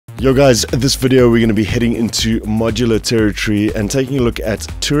Yo guys, in this video we're going to be heading into modular territory and taking a look at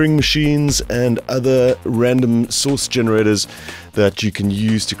Turing machines and other random source generators that you can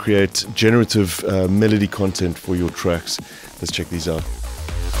use to create generative melody content for your tracks. Let's check these out.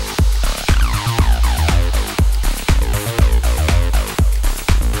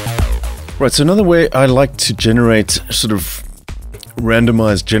 Right, so another way I like to generate sort of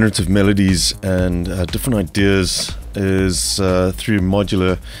randomized generative melodies and different ideas is through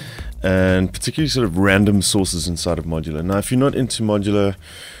modular, and particularly sort of random sources inside of modular. Now, if you're not into modular,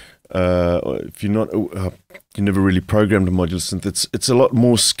 or if you're not, you never really programmed a modular synth, it's a lot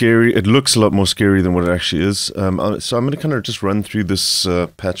more scary. It looks a lot more scary than what it actually is. So I'm going to kind of just run through this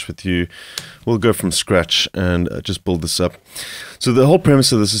patch with you. We'll go from scratch and just build this up. So the whole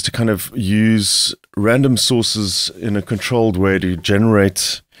premise of this is to kind of use random sources in a controlled way to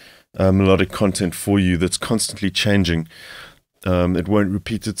generate melodic content for you that's constantly changing. It won't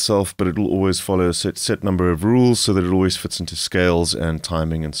repeat itself, but it will always follow a set number of rules so that it always fits into scales and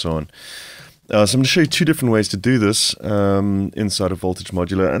timing and so on. So I'm going to show you two different ways to do this inside of Voltage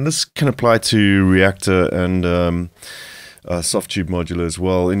Modular, and this can apply to Reactor and soft tube modular as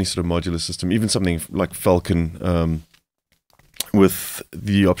well, any sort of modular system, even something like Falcon with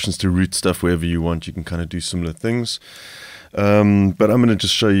the options to route stuff wherever you want. You can kind of do similar things. But I'm going to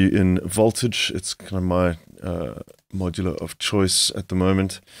just show you in Voltage. It's kind of my modular of choice at the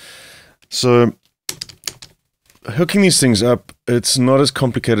moment. So hooking these things up, it's not as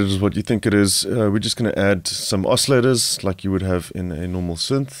complicated as what you think it is. We're just going to add some oscillators like you would have in a normal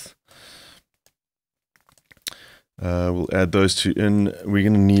synth. We'll add those two in. We're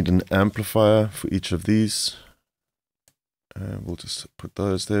going to need an amplifier for each of these. We'll just put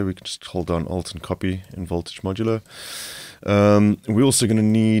those there. We can just hold down Alt and copy in Voltage Modular. We're also going to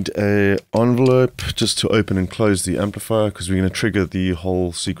need an envelope just to open and close the amplifier, because we're going to trigger the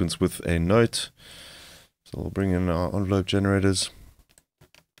whole sequence with a note. So we'll bring in our envelope generators.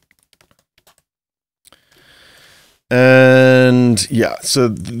 And yeah, so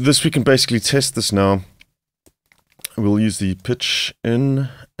this, we can basically test this now. We'll use the pitch in,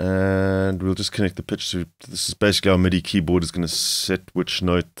 and we'll just connect the pitch to, this is basically our MIDI keyboard is going to set which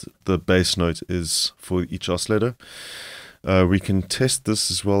note the bass note is for each oscillator. We can test this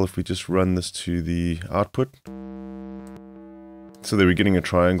as well if we just run this to the output. So there we're getting a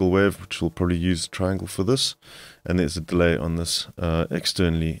triangle wave, which we'll probably use a triangle for this, and there's a delay on this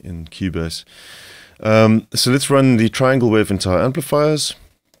externally in Cubase. So let's run the triangle wave into our amplifiers.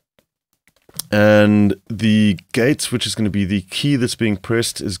 And the gate, which is going to be the key that's being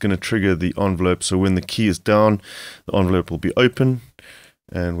pressed, is going to trigger the envelope. So when the key is down, the envelope will be open,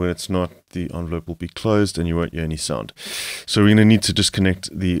 and when it's not, the envelope will be closed and you won't hear any sound. So we're going to need to just connect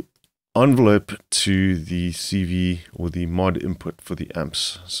the envelope to the CV or the mod input for the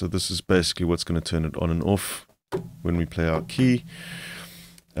amps. So this is basically what's going to turn it on and off when we play our key.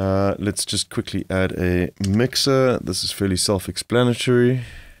 Let's just quickly add a mixer. This is fairly self-explanatory.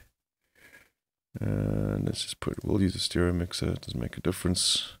 And let's just we'll use a stereo mixer, it doesn't make a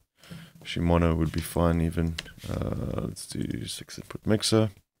difference. Actually, mono would be fine even. Let's do 6 input mixer.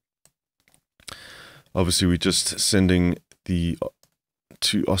 Obviously, we're just sending the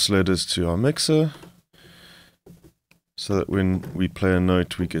two oscillators to our mixer, so that when we play a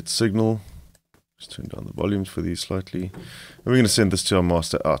note, we get signal. Just turn down the volumes for these slightly. And we're going to send this to our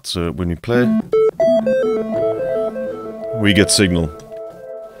master out, so when we play, we get signal.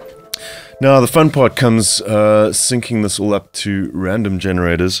 Now the fun part comes syncing this all up to random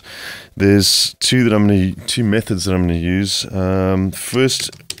generators. There's two methods that I'm going to use. First,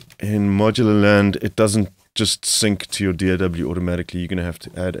 in modular land, it doesn't just sync to your DAW automatically. You're going to have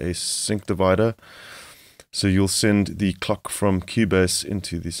to add a sync divider. So you'll send the clock from Cubase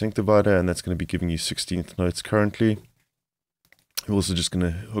into the sync divider, and that's going to be giving you 16th notes currently. We're also just going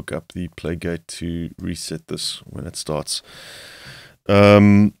to hook up the play gate to reset this when it starts.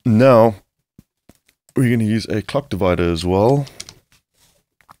 Now we're going to use a clock divider as well,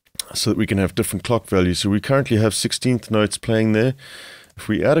 so that we can have different clock values. So we currently have 16th notes playing there. If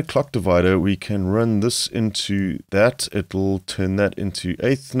we add a clock divider, we can run this into that. It'll turn that into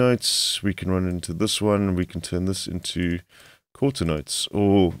 8th notes. We can run it into this one. We can turn this into quarter notes,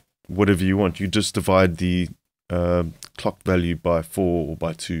 or whatever you want. You just divide the clock value by 4 or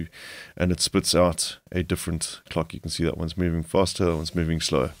by 2, and it spits out a different clock. You can see that one's moving faster, that one's moving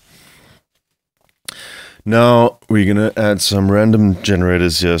slower. Now we're going to add some random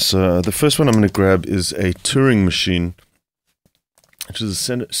generators here. So the first one I'm going to grab is a Turing machine, which is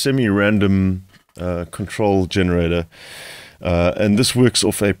a semi-random control generator. And this works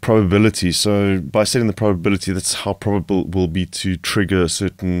off a probability. So by setting the probability, that's how probable it will be to trigger a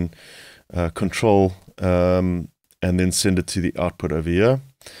certain control and then send it to the output over here.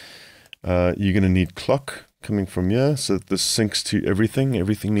 You're going to need clock coming from here, so that this syncs to everything.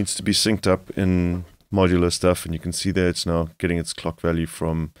 Everything needs to be synced up in modular stuff, and you can see there it's now getting its clock value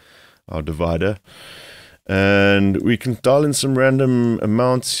from our divider. And we can dial in some random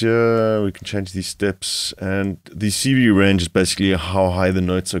amounts here. We can change these steps, and the CV range is basically how high the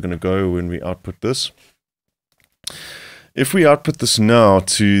notes are going to go when we output this. If we output this now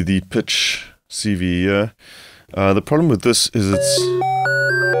to the pitch CV here, the problem with this is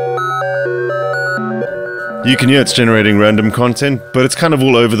you can hear it's generating random content, but it's kind of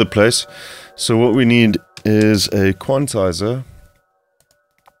all over the place. So what we need is a quantizer.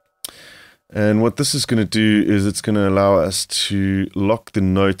 And what this is going to do is it's going to allow us to lock the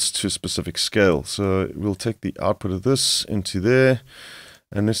notes to a specific scale. So we'll take the output of this into there,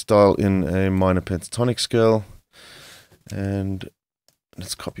 and let's dial in a minor pentatonic scale. And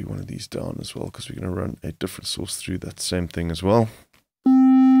let's copy one of these down as well, because we're going to run a different source through that same thing as well.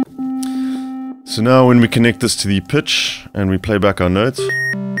 So now when we connect this to the pitch and we play back our notes,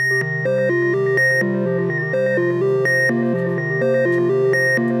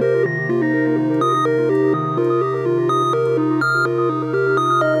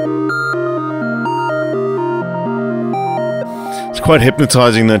 quite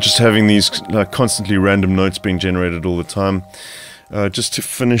hypnotizing that just having these constantly random notes being generated all the time. Just to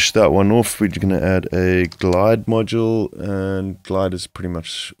finish that one off, we're going to add a glide module, and glide is pretty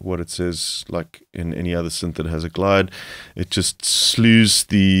much what it says, like in any other synth that has a glide. It just slews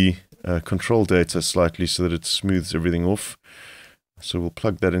the control data slightly so that it smooths everything off. So we'll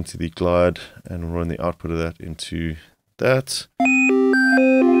plug that into the glide and run the output of that into that.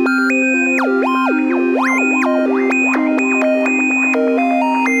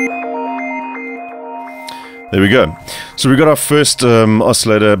 There we go. So we got our first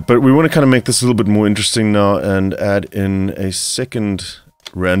oscillator, but we want to kind of make this a little bit more interesting now and add in a second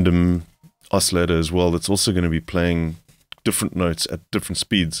random oscillator as well that's also going to be playing different notes at different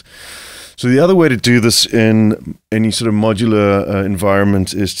speeds. So the other way to do this in any sort of modular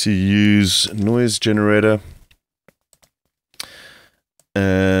environment is to use noise generator,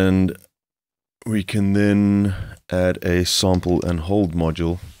 and we can then add a sample and hold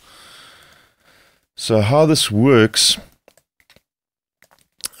module. So how this works,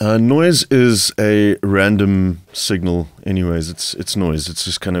 noise is a random signal anyways. It's noise. It's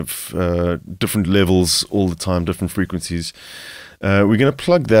just kind of different levels all the time, different frequencies. We're going to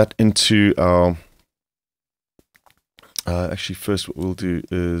plug that into our... actually, first what we'll do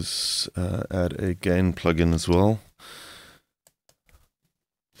is add a gain plugin as well.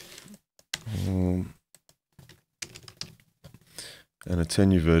 And a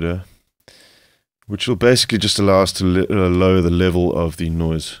attenuator, which will basically just allow us to lower the level of the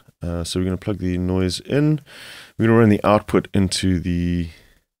noise. So we're going to plug the noise in. We're going to run the output into the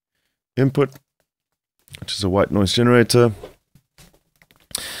input, which is a white noise generator.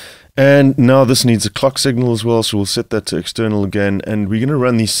 And now this needs a clock signal as well, so we'll set that to external again. And we're going to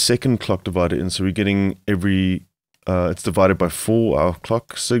run the second clock divider in, so we're getting every... it's divided by 4, our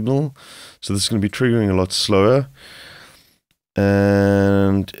clock signal. So this is going to be triggering a lot slower.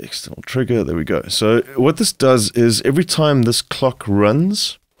 And external trigger, there we go. So what this does is every time this clock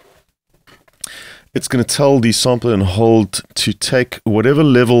runs, it's going to tell the sampler and hold to take whatever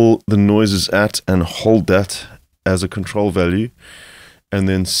level the noise is at and hold that as a control value, and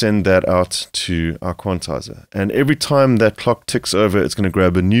then send that out to our quantizer. And every time that clock ticks over, it's going to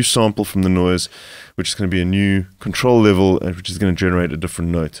grab a new sample from the noise, which is going to be a new control level, which is going to generate a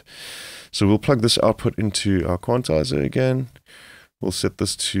different note. So we'll plug this output into our quantizer again. We'll set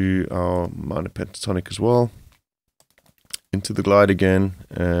this to our minor pentatonic as well. Into the glide again,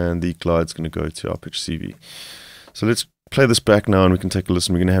 and the glide's going to go to our pitch CV. So let's play this back now and we can take a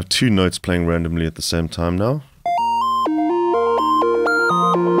listen. We're going to have 2 notes playing randomly at the same time now.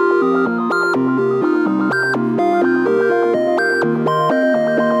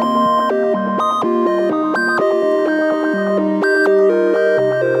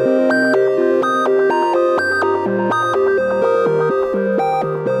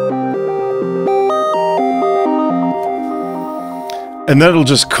 And that'll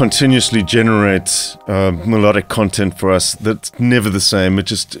just continuously generate melodic content for us that's never the same. It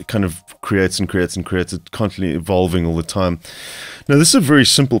just kind of creates and creates and creates. It's constantly evolving all the time. Now, this is a very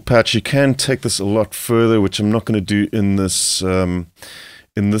simple patch. You can take this a lot further, which I'm not going to do in this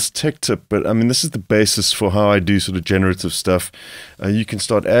in this tech tip, but I mean, this is the basis for how I do sort of generative stuff. You can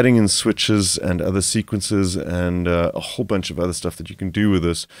start adding in switches and other sequences and a whole bunch of other stuff that you can do with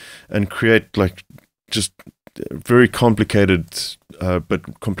this and create like just very complicated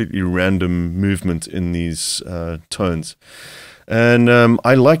but completely random movement in these tones. And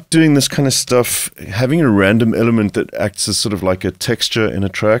I like doing this kind of stuff, having a random element that acts as sort of like a texture in a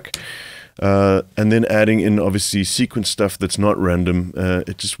track, and then adding in obviously sequence stuff that's not random.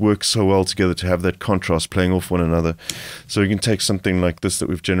 It just works so well together to have that contrast playing off one another. So you can take something like this that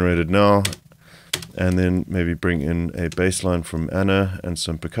we've generated now, and then maybe bring in a bass line from Anna and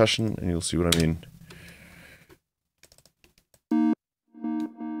some percussion, and you'll see what I mean.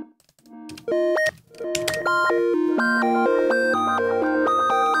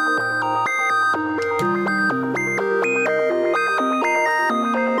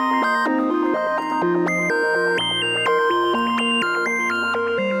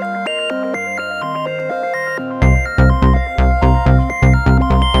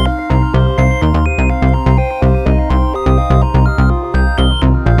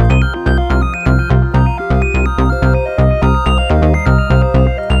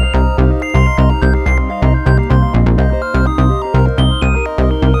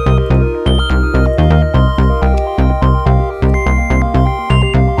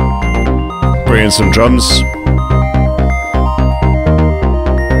 Bring in some drums.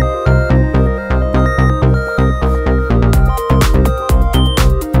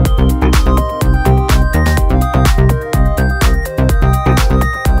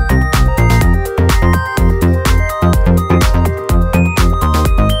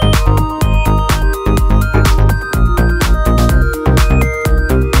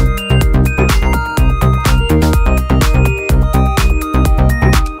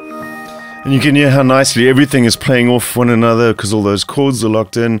 And you can hear how nicely everything is playing off one another because all those chords are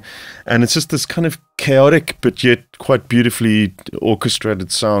locked in, and it's just this kind of chaotic but yet quite beautifully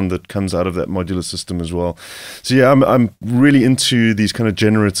orchestrated sound that comes out of that modular system as well. So yeah, I'm really into these kind of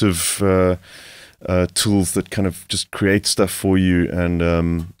generative tools that kind of just create stuff for you,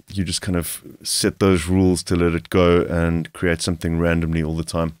 and you just kind of set those rules to let it go and create something randomly all the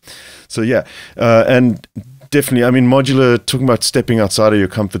time. So yeah, and definitely, I mean, modular, talking about stepping outside of your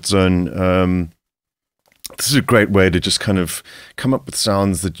comfort zone, this is a great way to just kind of come up with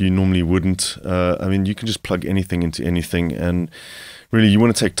sounds that you normally wouldn't. I mean, you can just plug anything into anything, and really you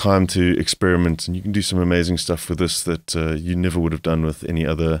want to take time to experiment, and you can do some amazing stuff with this that you never would have done with any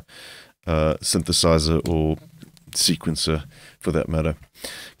other synthesizer or sequencer for that matter.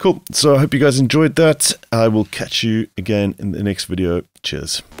 Cool, so I hope you guys enjoyed that. I will catch you again in the next video.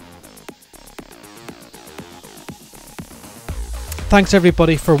 Cheers. Thanks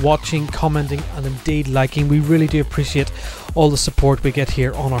everybody for watching, commenting and indeed liking. We really do appreciate all the support we get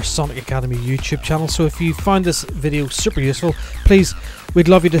here on our Sonic Academy YouTube channel. So if you found this video super useful, please, we'd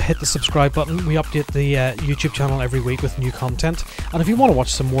love you to hit the subscribe button. We update the YouTube channel every week with new content. And if you want to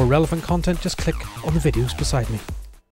watch some more relevant content, just click on the videos beside me.